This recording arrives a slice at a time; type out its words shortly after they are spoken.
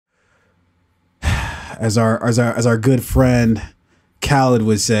as our good friend Khaled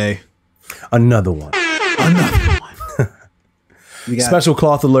would say, another one. We got Special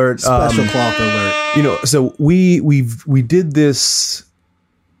cloth alert. Special cloth alert. You know, so we did this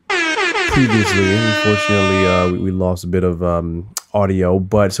previously. Unfortunately, we lost a bit of audio,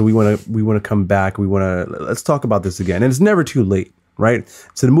 but so we want to come back. Let's talk about this again. And it's never too late, right?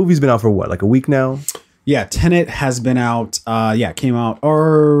 So the movie's been out for what, like a week now? Yeah, Tenet has been out. It came out,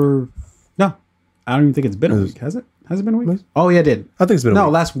 or no, I don't even think it's been a week. Has it? Has it been a week? Oh yeah, it did. I think it's been a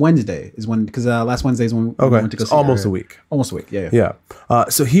week. Last Wednesday is when, because last Wednesday is when we went to go see almost a week. Almost a week. Yeah. Yeah.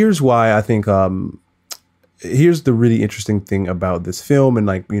 So here's why I think. Here's the really interesting thing about this film, and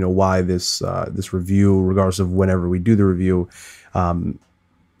like, you know, why this review, regardless of whenever we do the review,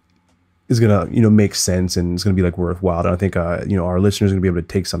 is gonna, you know, make sense, and it's gonna be like worthwhile. And I think you know, our listeners are gonna be able to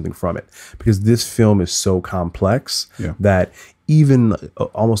take something from it, because this film is so complex that even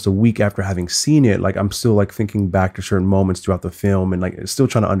almost a week after having seen it, like I'm still like thinking back to certain moments throughout the film and like still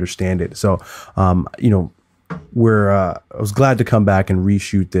trying to understand it. So you know, I was glad to come back and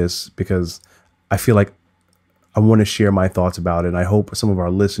reshoot this, because I feel like I want to share my thoughts about it, and I hope some of our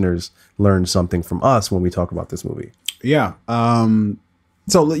listeners learn something from us when we talk about this movie. Yeah.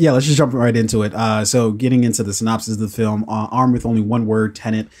 So yeah, let's just jump right into it. So getting into the synopsis of the film, armed with only one word,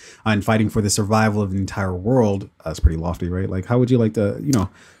 Tenet, and fighting for the survival of the entire world. That's pretty lofty, right? Like, how would you like to, you know,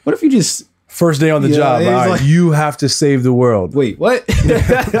 what if you just... First day on the job, all right, like, you have to save the world. Wait, what?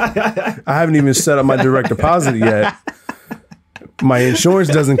 I haven't even set up my direct deposit yet. My insurance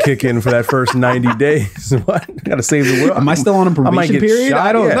doesn't kick in for that first 90 days. What? I gotta save the world. Am I still on a probation period? Shot?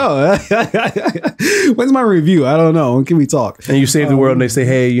 I don't know. When's my review? I don't know. When can we talk? And you save the world, and they say,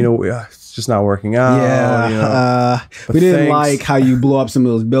 hey, you know, it's just not working out. Yeah. You know, we didn't like how you blew up some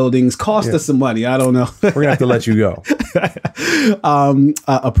of those buildings. Cost us some money. I don't know. We're gonna have to let you go.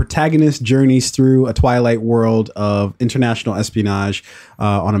 A protagonist journeys through a twilight world of international espionage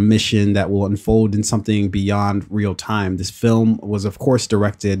on a mission that will unfold in something beyond real time. This film was, of course,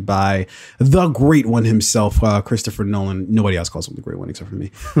 directed by the great one himself, Christopher Nolan. Nobody else calls him the great one except for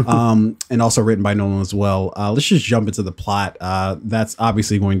me. And also written by Nolan as well. Let's just jump into the plot. That's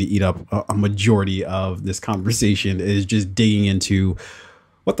obviously going to eat up a majority of this conversation, is just digging into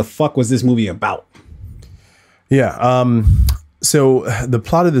what the fuck was this movie about? Yeah. So the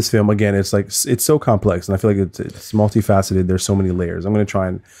plot of this film, again, it's so complex, and I feel like it's multifaceted. There's so many layers. I'm going to try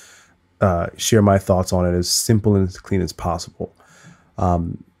and share my thoughts on it as simple and as clean as possible.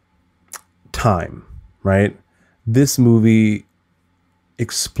 Time, right? This movie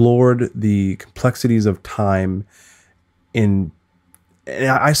explored the complexities of time and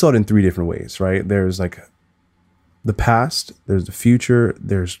I saw it in three different ways, right? There's like the past, there's the future,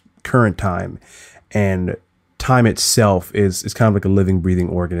 there's current time, and time itself is kind of like a living, breathing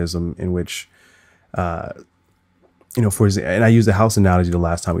organism in which, you know, for example, and I used the house analogy the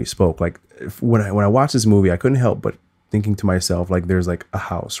last time we spoke. Like when I watched this movie, I couldn't help but thinking to myself, like, there's like a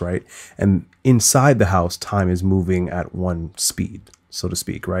house, right? And inside the house, time is moving at one speed, so to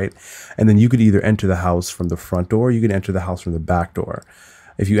speak, right? And then you could either enter the house from the front door, or you could enter the house from the back door.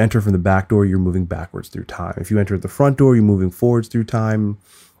 If you enter from the back door, you're moving backwards through time. If you enter at the front door, you're moving forwards through time.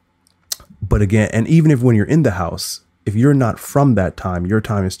 But again, and even if when you're in the house, if you're not from that time, your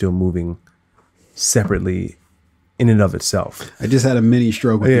time is still moving separately in and of itself. I just had a mini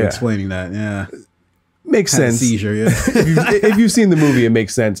stroke with you explaining that. Yeah. Makes sense. Seizure, yeah. if you've seen the movie, it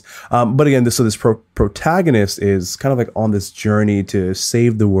makes sense. But again, this protagonist is kind of like on this journey to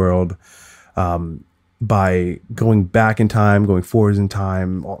save the world by going back in time, going forwards in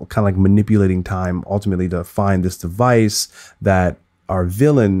time, kind of like manipulating time, ultimately to find this device that our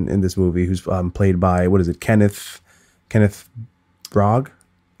villain in this movie, who's played by, what is it, Kenneth Bragg?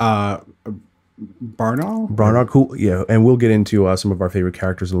 Barnall, cool. Yeah, and we'll get into some of our favorite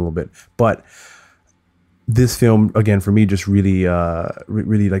characters in a little bit. But this film, again, for me, just really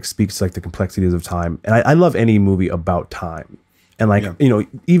like speaks to like the complexities of time. And I love any movie about time. And like, you know,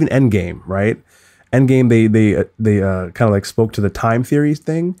 even Endgame, right? Endgame, they kind of like spoke to the time theory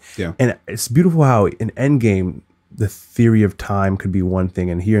thing. Yeah. And it's beautiful how in Endgame, the theory of time could be one thing.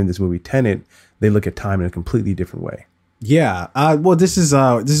 And here in this movie, Tenet, they look at time in a completely different way. Yeah. Well, this is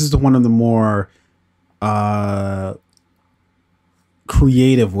one of the more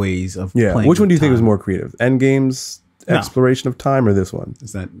creative ways of playing. Which one do you think was more creative? Endgame's exploration of time, or this one?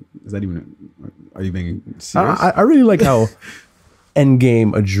 Is that even? Are you being serious? I really like how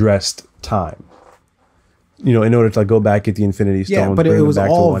Endgame addressed time. You know, in order to like go back at the Infinity Stone. Yeah, but it was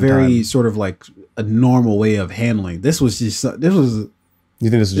all very sort of like a normal way of handling. This was. You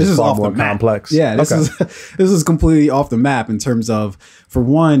think this is just far more complex? Yeah, this is completely off the map in terms of, for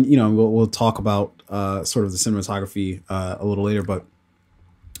one, you know, we'll talk about sort of the cinematography a little later, but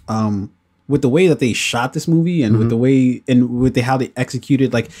with the way that they shot this movie and with the way and with how they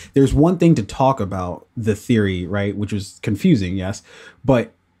executed, like there's one thing to talk about the theory, right, which was confusing, yes,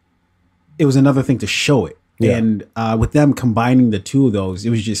 but it was another thing to show it. Yeah. And with them combining the two of those, it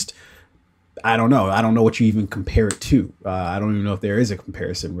was just, I don't know what you even compare it to. I don't even know if there is a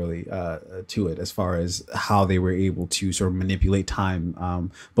comparison really to it as far as how they were able to sort of manipulate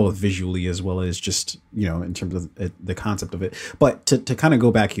time, both visually as well as just, you know, in terms of the concept of it. But to kind of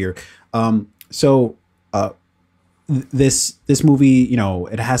go back here, this movie, you know,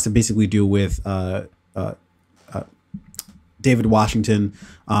 it has to basically do with David Washington,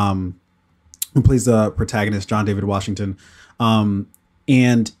 who plays the protagonist, John David Washington.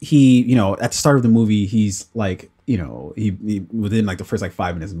 And he, you know, at the start of the movie, he's like, you know, he within like the first like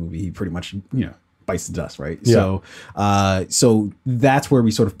 5 minutes of the movie, he pretty much, you know, bites the dust, right? Yeah. So that's where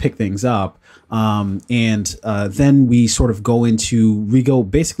we sort of pick things up. Then we sort of go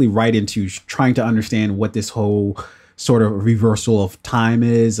basically right into trying to understand what this whole sort of reversal of time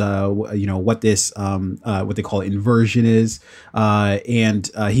is, you know, what this, what they call inversion is.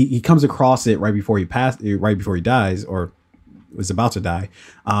 He comes across it right before he dies, or was about to die.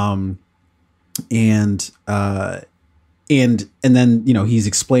 And then, you know, he's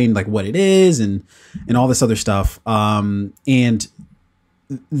explained like what it is and all this other stuff. And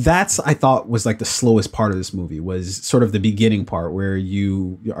that's, I thought, was like the slowest part of this movie, was sort of the beginning part where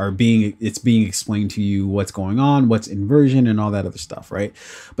it's being explained to you what's going on, what's inversion and all that other stuff. Right.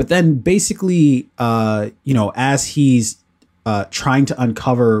 But then basically, you know, as he's trying to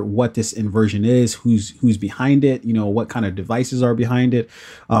uncover what this inversion is, who's behind it, you know, what kind of devices are behind it,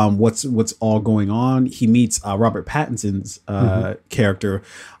 what's all going on. He meets Robert Pattinson's character,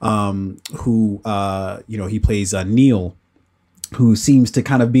 who you know, he plays Neil, who seems to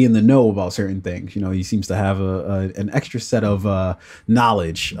kind of be in the know about certain things. You know, he seems to have an extra set of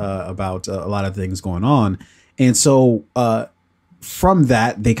knowledge about a lot of things going on, and so from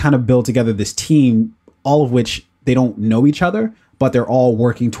that they kind of build together this team, all of which they don't know each other, but they're all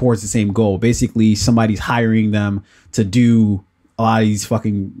working towards the same goal. Basically, somebody's hiring them to do a lot of these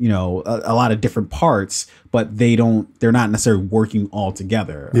fucking, you know, a lot of different parts, but they're not necessarily working all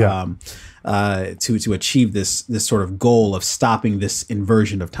together. Yeah. To achieve this sort of goal of stopping this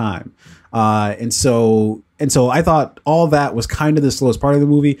inversion of time. And so I thought all that was kind of the slowest part of the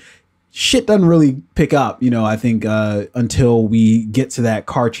movie. Shit doesn't really pick up, you know, I think, until we get to that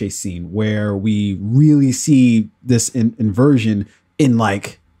car chase scene where we really see this inversion in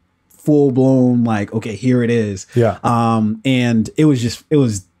like full blown, like, okay, here it is. Yeah. And it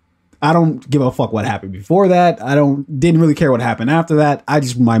was, I don't give a fuck what happened before that. Didn't really care what happened after that.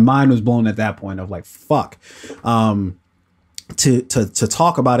 My mind was blown at that point of like, fuck. To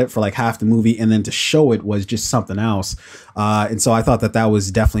talk about it for like half the movie and then to show it was just something else. And so I thought that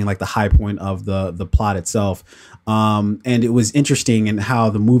was definitely like the high point of the plot itself. And it was interesting in how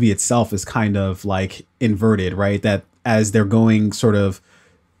the movie itself is kind of like inverted, right? That as they're going sort of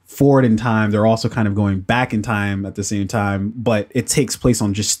forward in time, they're also kind of going back in time at the same time, but it takes place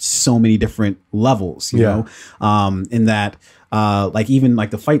on just so many different levels, you know, in that, like even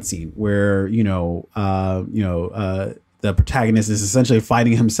like the fight scene where, the protagonist is essentially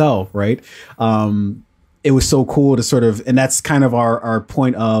fighting himself, right? It was so cool to sort of, and that's kind of our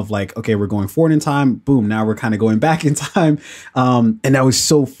point of like, okay, we're going forward in time. Boom. Now we're kind of going back in time. And that was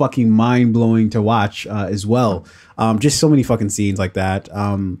so fucking mind blowing to watch as well. Just so many fucking scenes like that.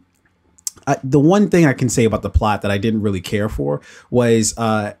 The one thing I can say about the plot that I didn't really care for was,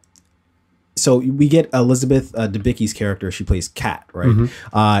 so we get Elizabeth Debicki's character. She plays Kat, right?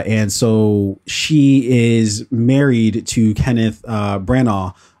 Mm-hmm. And so she is married to Kenneth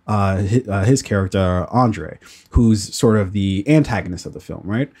Branagh, his character Andre, who's sort of the antagonist of the film,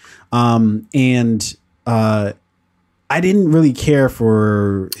 right? I didn't really care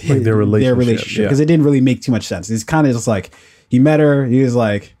for their relationship because it didn't really make too much sense. It's kind of just like he met her. He was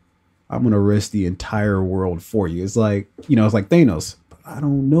like, "I'm gonna risk the entire world for you." It's like, you know, it's like Thanos. I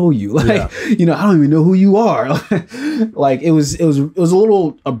don't know you, like, you know, I don't even know who you are. Like it was a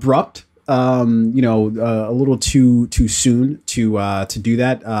little abrupt, a little too soon to do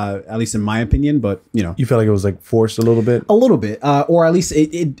that, at least in my opinion. But you know, you felt like it was like forced a little bit, or at least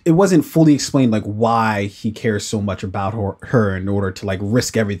it wasn't fully explained, like why he cares so much about her in order to like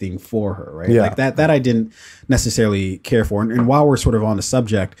risk everything for her, right? Yeah. Like that I didn't necessarily care for. And while we're sort of on the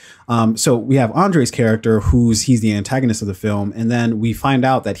subject, so we have Andre's character, he's the antagonist of the film, and then we find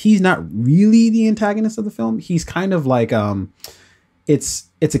out that he's not really the antagonist of the film. He's kind of like it's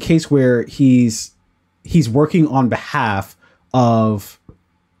a case where he's working on behalf of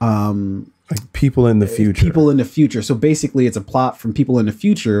Like people in the future. People in the future. So basically, it's a plot from people in the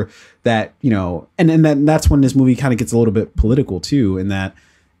future that, you know, and that's when this movie kind of gets a little bit political too, in that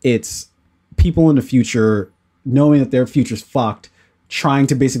it's people in the future knowing that their future's fucked, trying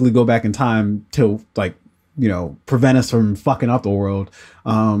to basically go back in time to, like, you know, prevent us from fucking up the world.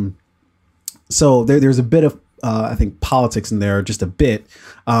 So there's a bit of I think politics in there, just a bit,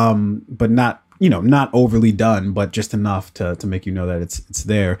 but not, you know, not overly done, but just enough to make you know that it's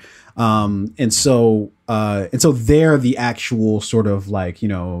there. And so they're the actual sort of, like, you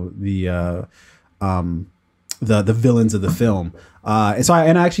know, the villains of the film. And so I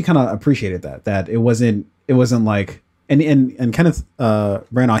actually kind of appreciated that it wasn't like, and Kenneth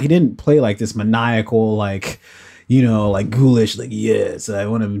Branagh, he didn't play like this maniacal, like, you know, like ghoulish, like, yes, I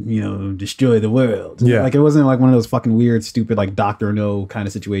want to, you know, destroy the world. Yeah. Like, it wasn't like one of those fucking weird, stupid, like Dr. No kind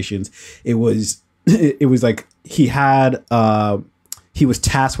of situations. It was like he was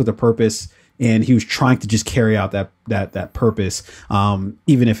tasked with a purpose, and he was trying to just carry out that purpose,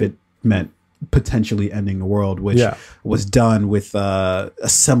 even if it meant potentially ending the world, which was done with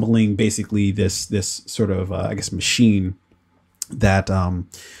assembling basically this sort of I guess machine that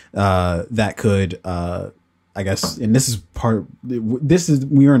could I guess, and this is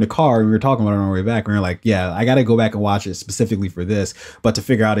we were in the car and we were talking about it on our way back, and we were like, yeah, I got to go back and watch it specifically for this, but to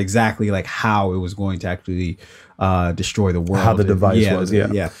figure out exactly like how it was going to actually destroy the world, how the device was.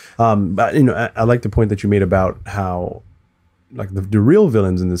 But, you know, I like the point that you made about how, like, the real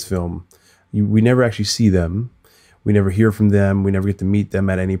villains in this film, we never actually see them. We never hear from them. We never get to meet them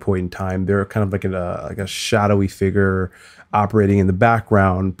at any point in time. They're kind of like a shadowy figure operating in the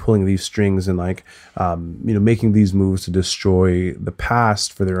background, pulling these strings and, like, you know, making these moves to destroy the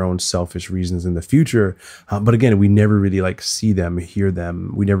past for their own selfish reasons in the future. But again, we never really, like, see them, hear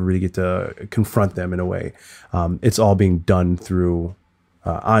them. We never really get to confront them in a way. It's all being done through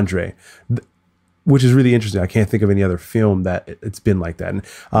Andre, which is really interesting. I can't think of any other film that it's been like that.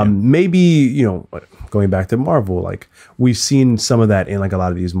 And maybe, you know, going back to Marvel, like, we've seen some of that in, like, a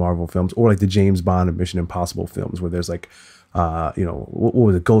lot of these Marvel films, or like the James Bond and Mission Impossible films, where there's, like, you know, what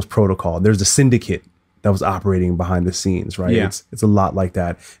was it, Ghost Protocol? There's the syndicate that was operating behind the scenes, right? Yeah. It's a lot like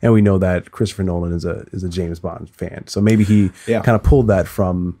that. And we know that Christopher Nolan is a James Bond fan. So maybe he kind of pulled that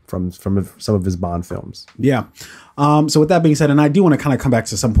from some of his Bond films. Yeah. So with that being said, and I do want to kind of come back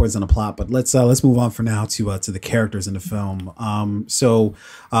to some points on the plot, but let's move on for now to the characters in the film. So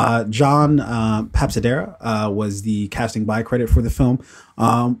John Papsadera was the casting by credit for the film.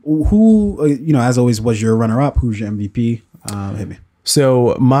 Who, you know, as always, was your runner-up? Who's your MVP? Hit me.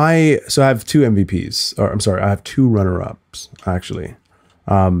 So I have two MVPs, or I'm sorry, I have two runner-ups actually.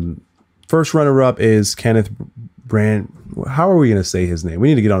 First runner-up is Kenneth How are we going to say his name? We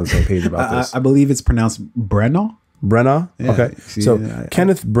need to get on the same page about this. I believe it's pronounced Branagh. Branagh? Yeah, okay. see, so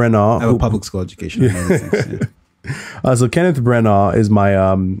Kenneth Branagh. I have a public school education. So Kenneth Branagh is my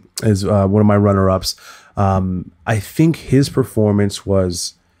one of my runner-ups. I think his performance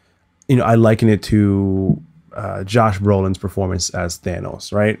was, you know, I liken it to Josh Brolin's performance as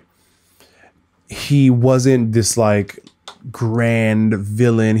Thanos, right? He wasn't this, like, grand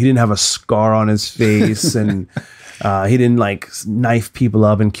villain. He didn't have a scar on his face, and he didn't, like, knife people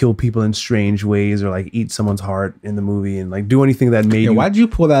up and kill people in strange ways, or, like, eat someone's heart in the movie and, like, do anything that made you. Why'd you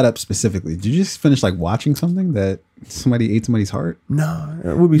pull that up specifically? Did you just finish, like, watching something that somebody ate somebody's heart? No,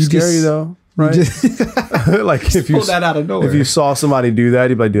 it would be scary though, right? Like, if you pull that out of nowhere. If you saw somebody do that,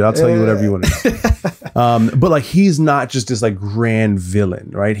 you'd be like, dude, I'll tell you whatever you want to do. But, like, he's not just this, like, grand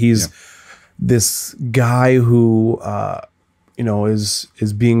villain, right? He's this guy who you know, is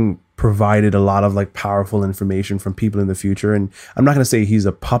being provided a lot of, like, powerful information from people in the future. And I'm not going to say he's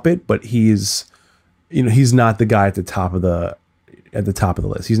a puppet, but he's, you know, he's not the guy at the top of the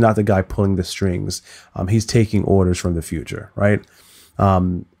list. He's not the guy pulling the strings. He's taking orders from the future, right?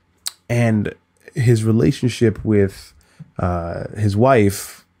 And his relationship with his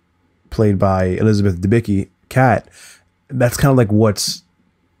wife, played by Elizabeth Debicki, Kat, that's kind of like what's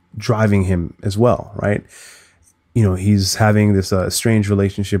driving him as well, right? You know, he's having this strange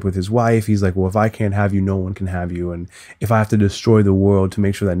relationship with his wife. He's like, well, if I can't have you, no one can have you. And if I have to destroy the world to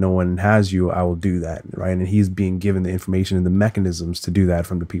make sure that no one has you, I will do that, right? And he's being given the information and the mechanisms to do that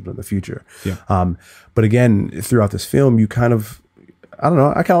from the people in the future. Yeah. But again, throughout this film, you kind of, I don't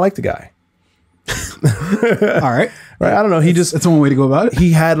know, I kind of like the guy. All right. Right. I don't know. That's one way to go about it.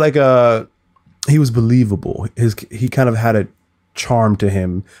 He had he was believable. He kind of had a charm to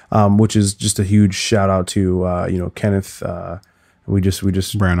him, which is just a huge shout out to, you know, Kenneth,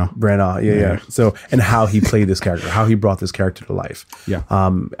 Branagh. Yeah. So, and how he played this character, how he brought this character to life. Yeah.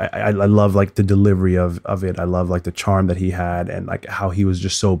 I love like the delivery of it. I love like the charm that he had and like how he was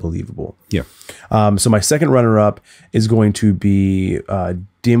just so believable. Yeah. So my second runner up is going to be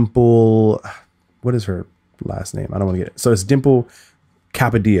Dimple. What is her last name? I don't want to get it. So it's Dimple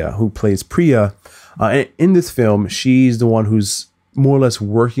Kapadia, who plays Priya. And in this film, she's the one who's more or less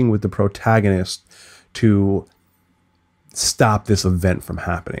working with the protagonist to stop this event from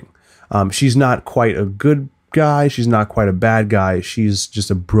happening. She's not quite a good guy. She's not quite a bad guy. She's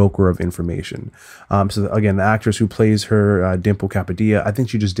just a broker of information. So again, the actress who plays her, Dimple Kapadia, I think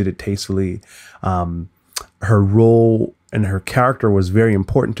she just did it tastefully. Her role and her character was very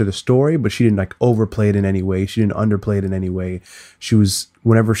important to the story, but she didn't like overplay it in any way. She didn't underplay it in any way. She was,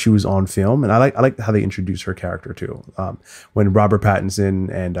 whenever she was on film, and I like how they introduced her character too. When Robert Pattinson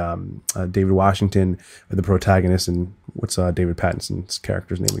and David Washington are the protagonists, and what's David Pattinson's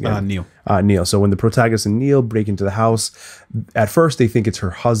character's name again? Neil. Neil. So when the protagonist and Neil break into the house, at first they think it's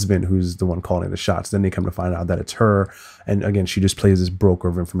her husband who's the one calling the shots. Then they come to find out that it's her. And again, she just plays this broker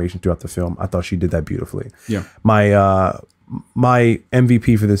of information throughout the film. I thought she did that beautifully. Yeah. My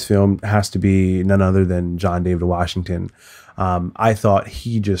MVP for this film has to be none other than John David Washington. I thought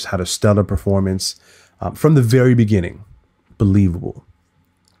he just had a stellar performance from the very beginning. Believable.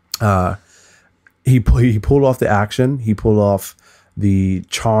 He pulled off the action. He pulled off the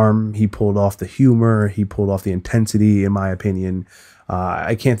charm. He pulled off the humor. He pulled off the intensity, in my opinion.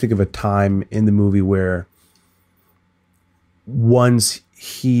 I can't think of a time in the movie where once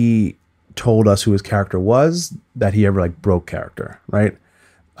he told us who his character was, that he ever like broke character, right?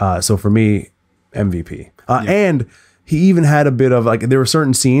 So for me, MVP. And he even had a bit of like, there were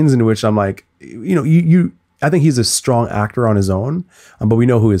certain scenes in which I'm like, I think he's a strong actor on his own, but we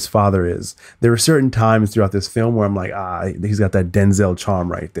know who his father is. There were certain times throughout this film where I'm like, he's got that Denzel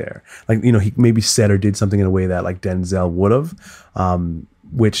charm right there. Like, he maybe said or did something in a way that like Denzel would have,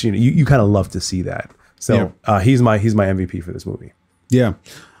 which, you kind of love to see that. So he's my MVP for this movie. Yeah.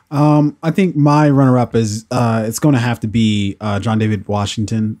 I think my runner-up is it's going to have to be John David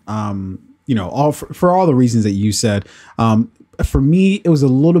Washington. For all the reasons that you said. For me, it was a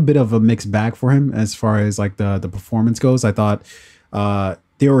little bit of a mixed bag for him as far as like the performance goes. I thought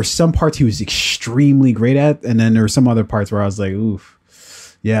there were some parts he was extremely great at, and then there were some other parts where I was like, oof.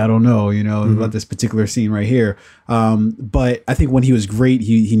 Yeah, I don't know, about this particular scene right here. But I think when he was great,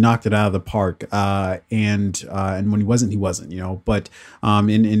 he knocked it out of the park. And when he wasn't, But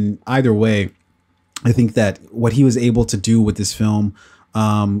in either way, I think that what he was able to do with this film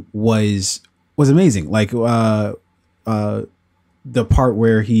was amazing. Like the part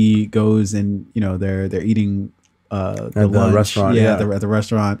where he goes and they're eating at the lunch, restaurant, at the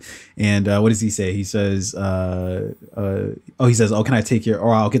restaurant, and what does he say? He says, "Oh, can I take your?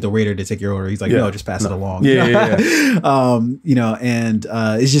 Or I'll get the waiter to take your order." He's like, "No, just pass it along." Yeah. And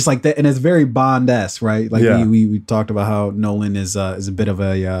it's just like that, and it's very Bond-esque, right? Like we talked about how Nolan is a bit of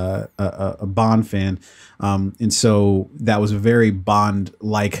a Bond fan. And so that was a very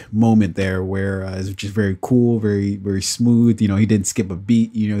Bond-like moment there where it was just very cool, very, very smooth. He didn't skip a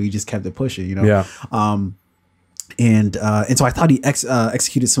beat, he just kept it pushing, And so I thought he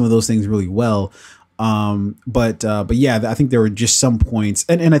executed some of those things really well. But yeah, I think there were just some points,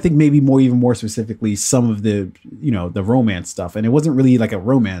 and I think maybe even more specifically, some of the the romance stuff, and it wasn't really like a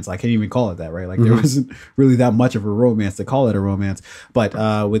romance. I can't even call it that, right? Like there wasn't really that much of a romance to call it a romance. But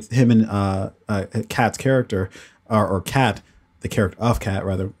with him and Kat's character, or Kat, the character of Kat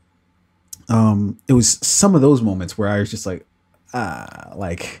rather, it was some of those moments where I was just like,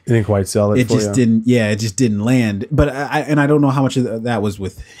 like it didn't quite sell it. It just didn't. Yeah, it just didn't land. But I don't know how much of that was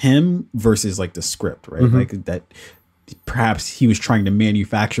with him versus like the script, right? Like that, perhaps he was trying to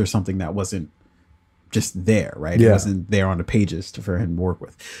manufacture something that wasn't just there, right? It wasn't there on the pages for him to work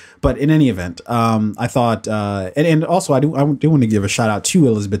with. But in any event, I thought, and also I do want to give a shout out to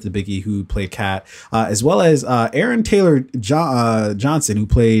Elizabeth Debicki, who played Kat, as well as Aaron Taylor Johnson, who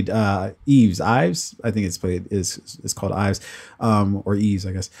played Ives. I think it's called Ives, or Eves,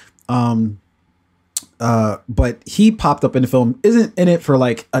 I guess. But he popped up in the film, isn't in it for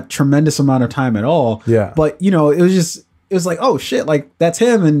like a tremendous amount of time at all. Yeah. But it was like, oh shit, like that's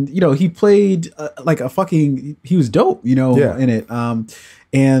him. And, he played like he was dope, in it.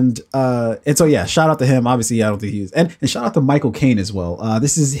 And so, yeah, shout out to him. Obviously, I don't think he was. And shout out to Michael Caine as well.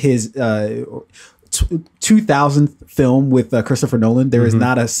 This is his 2000th film with Christopher Nolan. There is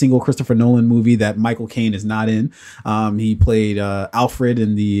not a single Christopher Nolan movie that Michael Caine is not in. He played Alfred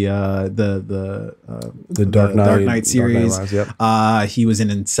in the Dark Knight series. Dark Knight Rise, yep. He was in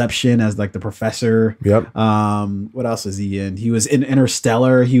Inception as like the professor. Yep. What else is he in? He was in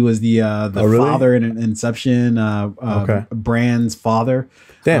Interstellar. He was the father in Inception. Brand's father.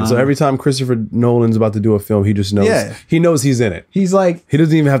 Damn. So every time Christopher Nolan's about to do a film, he just knows. Yeah. He knows he's in it. He's like, he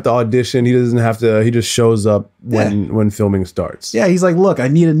doesn't even have to audition. He doesn't have to. He just shows up when filming starts. Yeah. He's like, look, I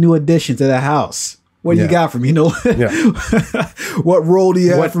need a new addition to the house. What do you got for me? What role do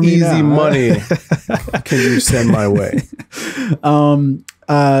you have for me now? What easy money can you send my way?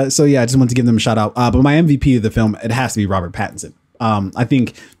 So yeah, I just wanted to give them a shout out. But my MVP of the film, it has to be Robert Pattinson. I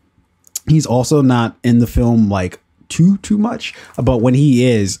think he's also not in the film like too much, but when he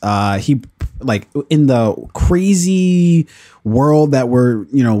is, he like in the crazy world that we're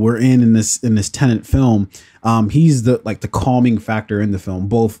in this Tenet film, he's the calming factor in the film,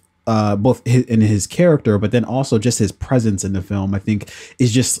 both in his character, but then also just his presence in the film, I think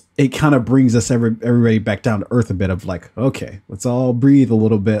is just, it kind of brings us everybody back down to earth a bit of like, okay, let's all breathe a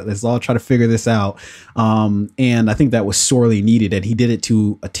little bit. Let's all try to figure this out. And I think that was sorely needed, and he did it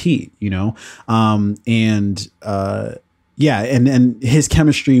to a T, yeah, and his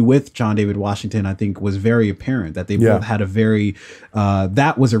chemistry with John David Washington, I think, was very apparent, that they both had a very,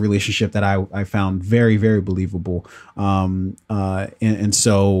 that was a relationship that I found very, very believable. And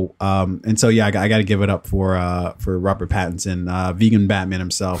so yeah, I got to give it up for Robert Pattinson. Vegan Batman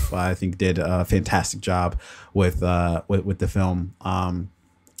himself, I think, did a fantastic job with the film. And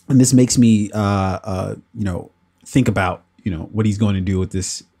this makes me, think about, what he's going to do with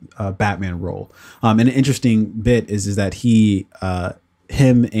this Batman role. And an interesting bit is that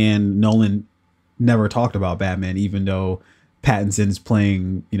him and Nolan never talked about Batman, even though Pattinson's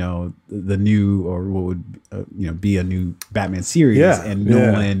playing, the new, or what would, be a new Batman series. Yeah, and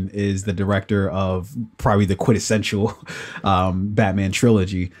Nolan is the director of probably the quintessential Batman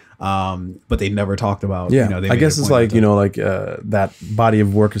trilogy. But they never talked about, I guess it's like, that body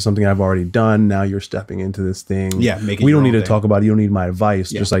of work is something I've already done. Now you're stepping into this thing. Yeah. We don't need to talk about it. You don't need my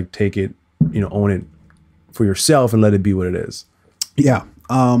advice. Just like take it, own it for yourself and let it be what it is. Yeah.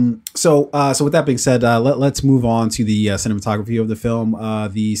 So with that being said, let's move on to the cinematography of the film.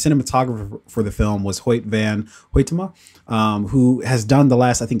 The cinematographer for the film was Hoyt van Hoytema, who has done the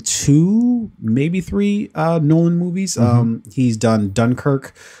last, I think, 2, maybe 3 Nolan movies. He's done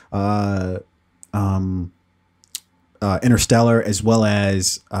Dunkirk, Interstellar, as well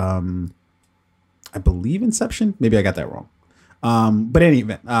as I believe Inception. Maybe I got that wrong. But in any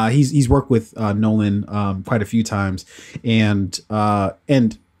event, he's worked with Nolan quite a few times, and I'll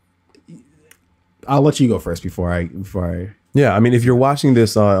let you go first before I. Yeah, I mean, if you're watching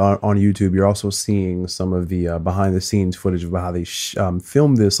this on YouTube, you're also seeing some of the behind the scenes footage of how they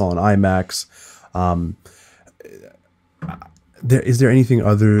filmed this on IMAX. Is there anything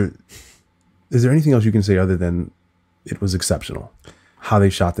else you can say other than it was exceptional how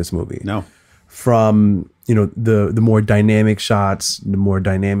they shot this movie? No. From the more dynamic shots, the more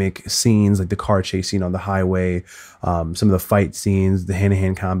dynamic scenes, like the car chase scene on the highway, some of the fight scenes, the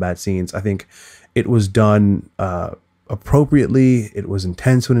hand-to-hand combat scenes. I think it was done appropriately. It was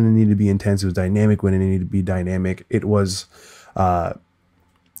intense when it needed to be intense. It was dynamic when it needed to be dynamic. It was like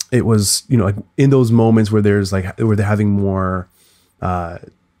in those moments where where they're having more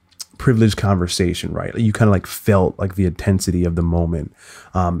privileged conversation, right? You kind of like felt like the intensity of the moment.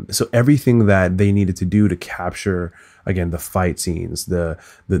 So everything that they needed to do to capture, again, the fight scenes, the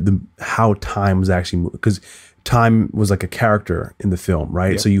how time was actually, because time was like a character in the film,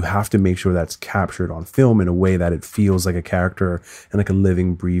 right? Yep. So you have to make sure that's captured on film in a way that it feels like a character and like a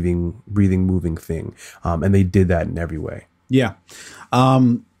living, breathing, moving thing. And they did that in every way. Yeah.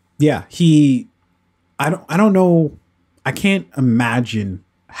 Yeah. I don't know. I can't imagine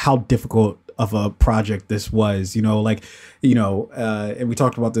how difficult of a project this was, and we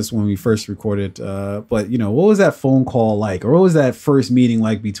talked about this when we first recorded, but what was that phone call like, or what was that first meeting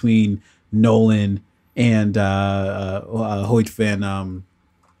like between Nolan and Hoyt van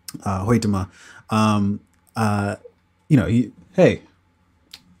Hoytema? Hey,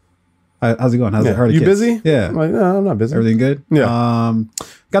 how's it going? How's it? How are the you kids? Busy? Yeah. I'm like, no, I'm not busy. Everything good? Yeah.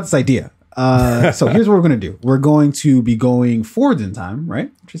 Got this idea. So here's what we're going to do. We're going to be going forwards in time,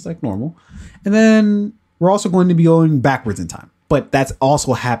 right? Just like normal. And then we're also going to be going backwards in time, but that's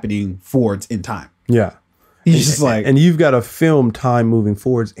also happening forwards in time. Yeah. He's just like, and you've got to film time moving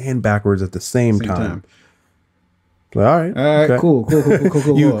forwards and backwards at the same time. Like, all right. Okay. Cool.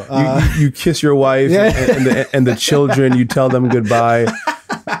 You kiss your wife and the children, you tell them goodbye.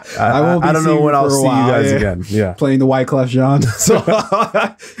 I don't know when I'll see you guys again. Yeah. Playing the Wyclef Jean. So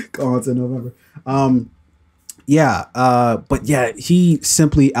go on to November. But yeah, he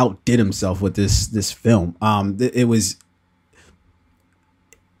simply outdid himself with this film. It was,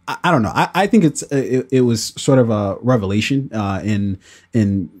 I don't know. I think it was sort of a revelation in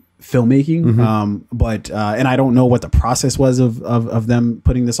filmmaking. And I don't know what the process was of them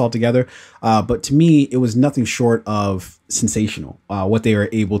putting this all together. But to me, it was nothing short of sensational, what they were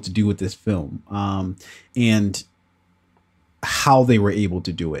able to do with this film. And how they were able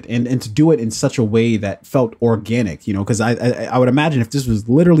to do it and to do it in such a way that felt organic, because I would imagine if this was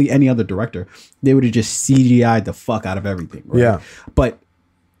literally any other director, they would have just CGI'd the fuck out of everything. Right? Yeah. But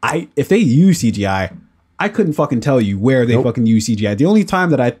if they use CGI, I couldn't fucking tell you where they fucking use CGI. The only time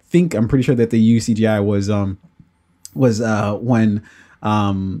that I'm pretty sure that they used CGI was when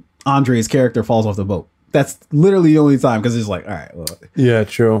Andre's character falls off the boat. That's literally the only time, because it's like, all right, well, yeah,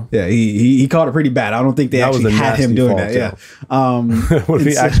 true. Yeah, he caught it pretty bad. I don't think they actually had him doing that. Yeah. What if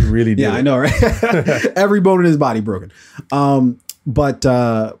he actually really did? Yeah, I know, right? Every bone in his body broken. But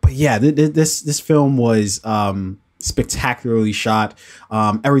yeah, this film was spectacularly shot.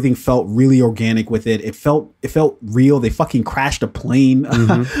 Everything felt really organic with it. It felt real. They fucking crashed a plane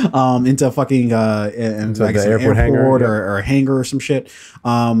into fucking into I guess an airport or a hangar or some shit.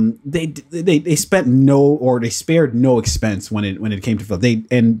 They spared no expense when it came to film.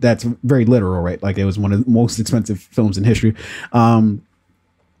 And that's very literal, right? Like, it was one of the most expensive films in history.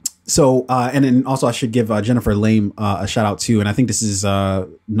 So and then also I should give Jennifer Lame a shout out too. And I think this is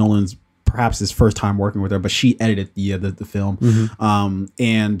Nolan's perhaps his first time working with her, but she edited the film.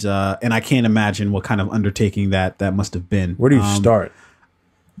 And I can't imagine what kind of undertaking that must have been. Where do you start?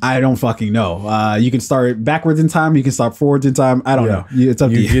 I don't fucking know. You can start backwards in time. You can start forwards in time. I don't know. It's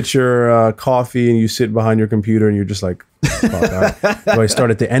up to you. You get your coffee and you sit behind your computer and you're just like, fuck, do I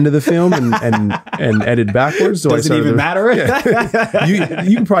start at the end of the film and edit backwards? Does it even matter? Yeah.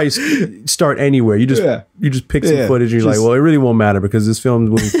 You can probably start anywhere. You just pick some footage and you're like, well, it really won't matter because this film is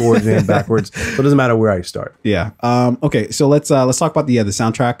moving forwards and backwards. So it doesn't matter where I start. Yeah. Okay. So let's talk about the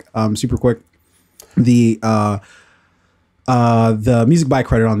soundtrack super quick. The music by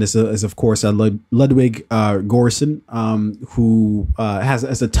credit on this is of course Ludwig Göransson, who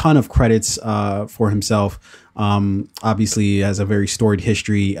has a ton of credits for himself. Obviously has a very storied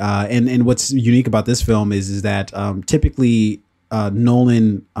history. And what's unique about this film is that typically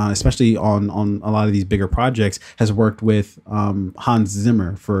Nolan, especially on a lot of these bigger projects, has worked with Hans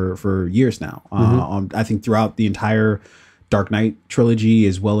Zimmer for years now. I think throughout the entire Dark Knight trilogy,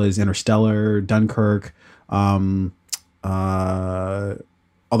 as well as Interstellar, Dunkirk.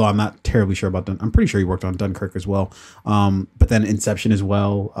 Although I'm not terribly sure about I'm pretty sure he worked on Dunkirk as well. But then Inception as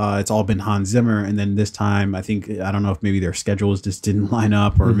well. It's all been Hans Zimmer. And then this time, I don't know if maybe their schedules just didn't line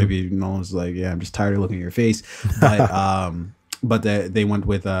up, or maybe Nolan's like, yeah, I'm just tired of looking at your face. But but they went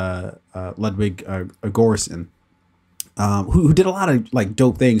with Ludwig Göransson, who did a lot of like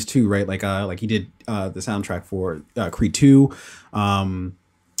dope things too, right? Like he did the soundtrack for Creed 2,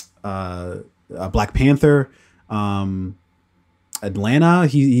 Black Panther. Atlanta,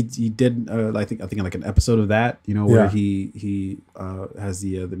 he did I think like an episode of that, where he has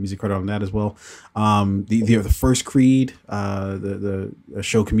the music credit on that as well. The first Creed, the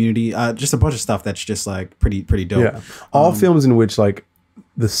show Community, just a bunch of stuff that's just like pretty dope. Yeah, all films in which like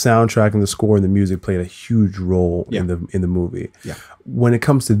the soundtrack and the score and the music played a huge role in the movie. Yeah. When it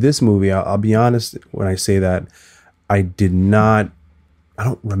comes to this movie, I'll be honest when I say that I don't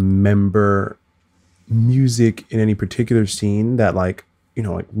remember music in any particular scene that like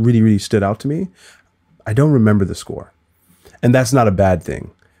really stood out to me. I don't remember the score, and that's not a bad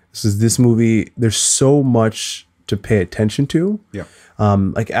thing. This movie, there's so much to pay attention to. Yeah.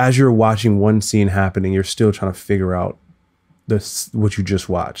 Like as you're watching one scene happening, you're still trying to figure out what you just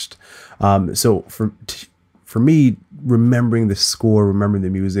watched. So for me, remembering the score, remembering the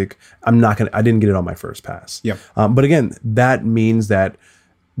music, I didn't get it on my first pass. Yeah. But again, that means that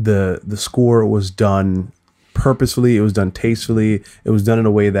the score was done purposefully, it was done tastefully, it was done in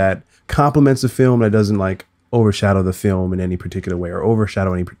a way that complements the film, that doesn't like overshadow the film in any particular way or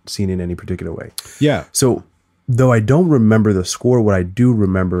overshadow any scene in any particular way. Yeah. So though I don't remember the score, what I do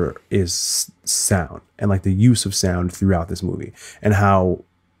remember is sound and like the use of sound throughout this movie and how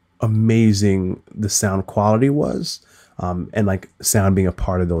amazing the sound quality was, and like sound being a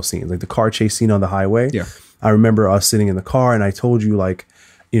part of those scenes, like the car chase scene on the highway. Yeah. I remember us sitting in the car and I told you like,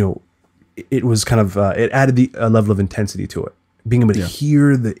 it was kind of, it added a level of intensity to it. Being able to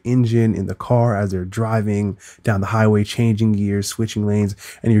hear the engine in the car as they're driving down the highway, changing gears, switching lanes,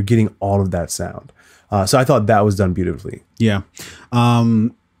 and you're getting all of that sound. So I thought that was done beautifully. Yeah.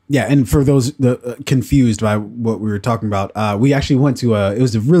 Yeah, and for those confused by what we were talking about, we actually went to it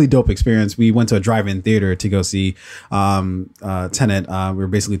was a really dope experience. We went to a drive-in theater to go see Tenet. We were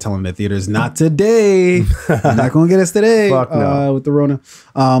basically telling the theaters, not today. You're not going to get us today. Fuck no. With the Rona.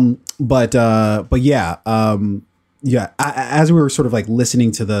 But yeah. Yeah, as we were sort of like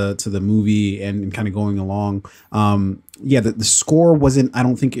listening to the movie and kind of going along, yeah, the score wasn't. I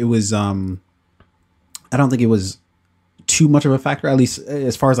don't think it was too much of a factor, at least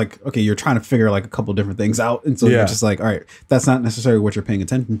as far as like, okay, you're trying to figure like a couple different things out, and so you're just like, all right, that's not necessarily what you're paying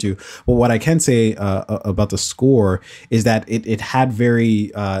attention to. But what I can say about the score is that it had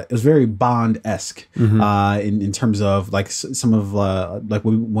it was very Bond-esque in terms of like some of like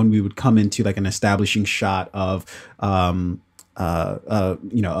when we would come into like an establishing shot of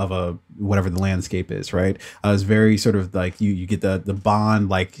of a whatever the landscape is, right? It's very sort of like you get the Bond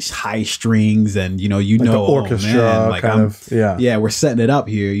like high strings, and like the orchestra, like kind of, yeah, we're setting it up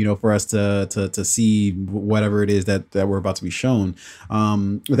here, for us to see whatever it is that we're about to be shown.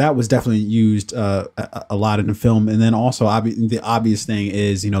 That was definitely used a lot in the film, and then also the obvious thing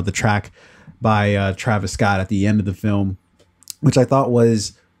is the track by Travis Scott at the end of the film, which I thought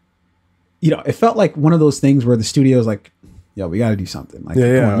was, it felt like one of those things where the studio is like, yo, we got to do something. Like,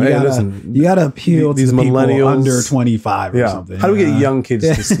 you gotta appeal to these millennials under 25 or something. How do we get young kids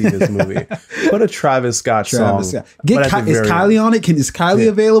to see this movie? Put a Travis Scott song. Is Kylie on it? Is Kylie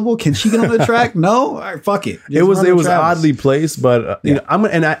available? Can she get on the track? No, all right, fuck it. It was oddly placed, but I'm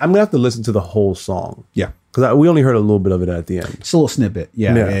gonna have to listen to the whole song. Yeah, because we only heard a little bit of it at the end. Just a little snippet.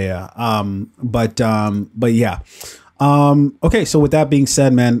 Yeah. But yeah. Okay, so with that being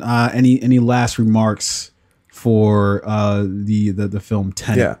said, man, any last remarks for the film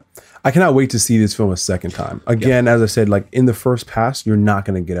Tenet? Yeah, I cannot wait to see this film a second time. Again, as I said, like in the first pass, you're not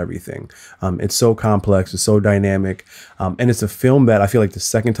going to get everything. It's so complex, it's so dynamic, and it's a film that I feel like the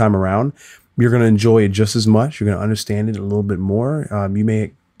second time around, you're going to enjoy it just as much. You're going to understand it a little bit more. You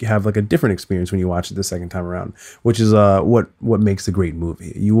may have like a different experience when you watch it the second time around, which is what makes a great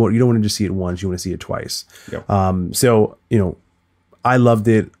movie. You don't want to just see it once, you want to see it twice. So I loved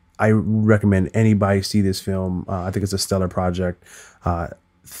it. I recommend anybody see this film. I think it's a stellar project.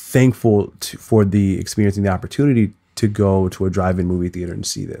 Thankful for the experience and the opportunity to go to a drive-in movie theater and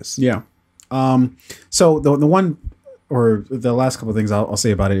see this. Yeah. So the one or the last couple of things I'll say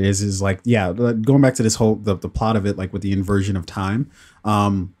about it is like, yeah, going back to this whole the plot of it, like with the inversion of time.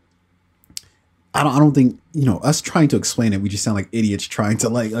 I don't think, us trying to explain it, we just sound like idiots trying to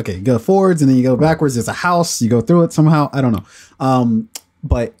like, okay, you go forwards and then you go backwards. There's a house, you go through it somehow. I don't know.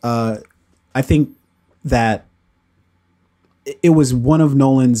 But I think that it was one of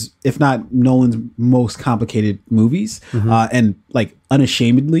Nolan's, if not Nolan's most complicated movies. And like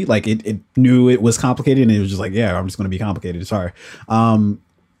unashamedly, like it knew it was complicated and it was just like, yeah, I'm just going to be complicated. Sorry. But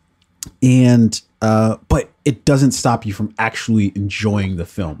it doesn't stop you from actually enjoying the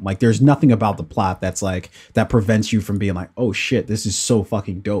film. Like there's nothing about the plot that's like, that prevents you from being like, oh shit, this is so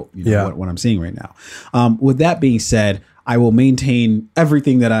fucking dope. What I'm seeing right now. With that being said, I will maintain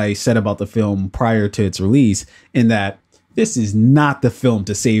everything that I said about the film prior to its release, in that this is not the film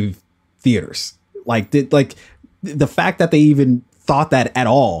to save theaters. Like the fact that they even thought that at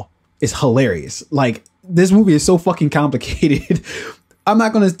all is hilarious. Like this movie is so fucking complicated. I'm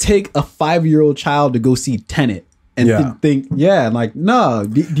not going to take a 5-year-old child to go see Tenet and think, like, no.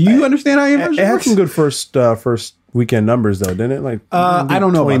 Do you understand how inversion works? It had some good first weekend numbers though, didn't it? Like I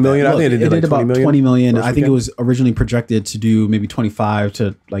don't know, 20 million. Look, I think it did like about 20 million. I think it was originally projected to do maybe 25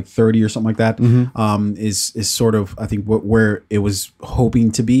 to like 30 or something like that. Is sort of, I think, where it was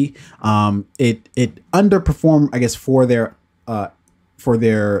hoping to be. It underperformed, I guess, for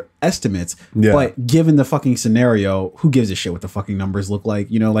their estimates, but given the fucking scenario, who gives a shit what the fucking numbers look like?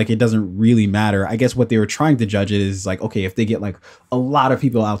 Like it doesn't really matter. I guess what they were trying to judge it is like, okay, if they get like a lot of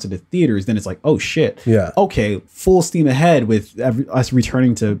people out to the theaters, then it's like, oh shit, okay, full steam ahead with us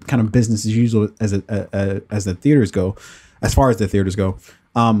returning to kind of business as usual as the theaters go, as far as the theaters go.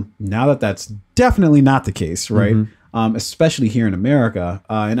 Now that's definitely not the case, right? Especially here in America,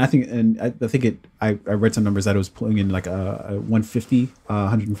 and I think I read some numbers that it was pulling in like a 150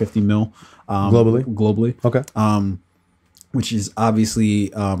 mil globally. Okay. Which is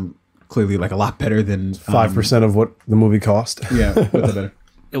obviously clearly like a lot better than 5% of what the movie cost. Yeah, what's that better?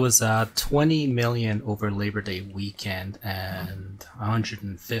 It was 20 million over Labor Day weekend and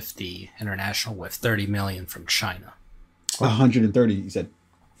 150 international, with 30 million from China. 130, you said,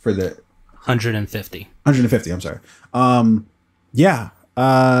 for the 150. I'm sorry.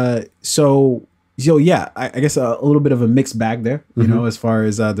 So yeah, I guess a little bit of a mixed bag there, as far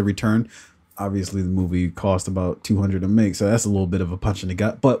as the return. obviously the movie cost about 200 to make, so that's a little bit of a punch in the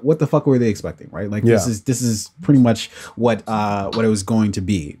gut. But what the fuck were they expecting, right? Like this is pretty much what it was going to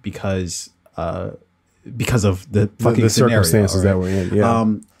be because of the fucking circumstances that we're in.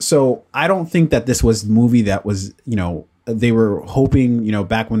 Yeah. So I don't think that this was the movie that was, they were hoping,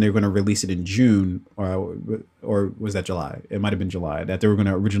 back when they were going to release it in June or was that July? It might have been July that they were going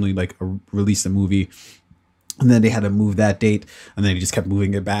to originally release the movie. And then they had to move that date, and then they just kept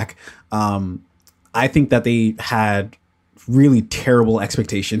moving it back. I think that they had really terrible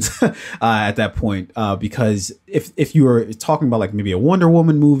expectations at that point, because if you were talking about like maybe a Wonder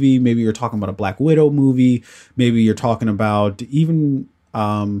Woman movie, maybe you're talking about a Black Widow movie, maybe you're talking about even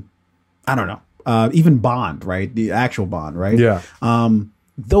I don't know, even Bond, right? The actual Bond, right? Yeah.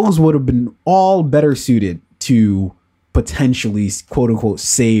 Those would have been all better suited to potentially quote unquote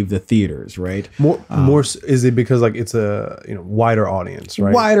save the theaters, right? More is it because like it's a wider audience,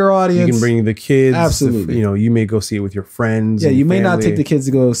 right? Wider audience. You can bring the kids. Absolutely. You may go see it with your friends. Yeah, you may family. not take the kids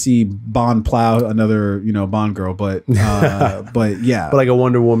to go see Bond plow another Bond girl, but but yeah, but like a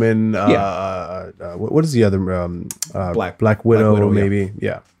Wonder Woman. What is the other Black Widow maybe?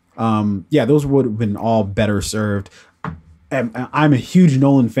 Yeah. Yeah, those would have been all better served. And I'm a huge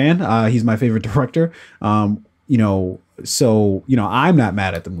Nolan fan. He's my favorite director. So I'm not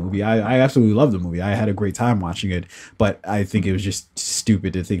mad at the movie. I absolutely love the movie. I had a great time watching it, but I think it was just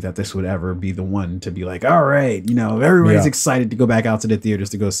stupid to think that this would ever be the one to be like, all right, everybody's excited to go back out to the theaters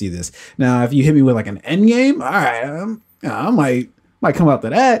to go see this. Now, if you hit me with like an Endgame, all right, I might come out to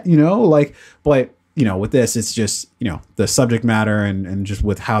that, but with this, it's just, the subject matter and just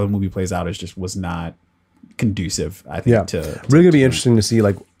with how the movie plays out, was not conducive, I think. Really gonna be interesting to see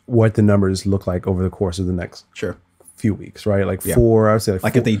like what the numbers look like over the course of the next few weeks, right? Like I would say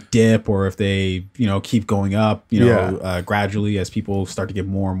like if they dip or if they keep going up gradually as people start to get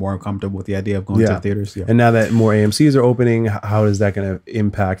more and more comfortable with the idea of going to the theaters. And now that more AMC's are opening, how is that going to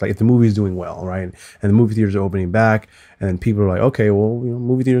impact, like if the movie is doing well, right, and the movie theaters are opening back and then people are like, okay, well,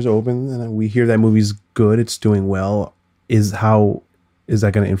 movie theaters are open and we hear that movie's good, it's doing well, is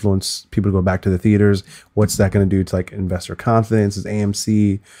that going to influence people to go back to the theaters? What's that going to do to like investor confidence? Is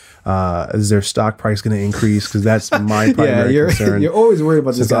AMC, is their stock price going to increase? Because that's my primary concern. You're always worried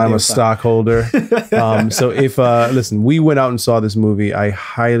about this. Since I'm a stockholder. So if, listen, we went out and saw this movie. I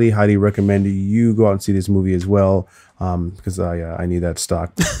highly, highly recommend you go out and see this movie as well. Because I need that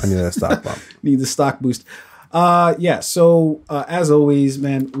stock. I need that stock bump. Need the stock boost. So as always,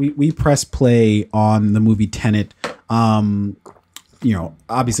 man, we press play on the movie Tenet.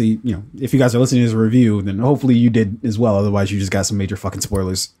 Obviously, if you guys are listening to this review, then hopefully you did as well. Otherwise, you just got some major fucking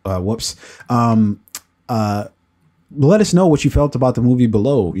spoilers. Whoops. Let us know what you felt about the movie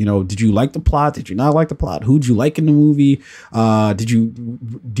below. Did you like the plot? Did you not like the plot? Who'd you like in the movie?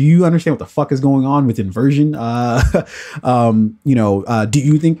 Do you understand what the fuck is going on with inversion? Do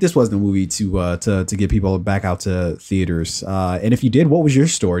you think this was the movie to get people back out to theaters? And if you did, what was your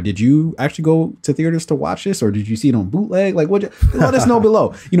story? Did you actually go to theaters to watch this, or did you see it on bootleg? Like, let us know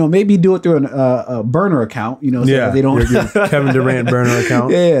below. Maybe do it through a burner account. So they don't your Kevin Durant burner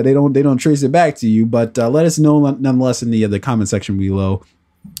account. Yeah, they don't trace it back to you. But let us know nonetheless in the comment section below.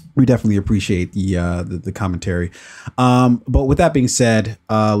 We definitely appreciate the commentary. But with that being said,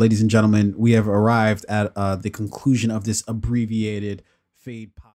 ladies and gentlemen, we have arrived at the conclusion of this abbreviated Fade Pod.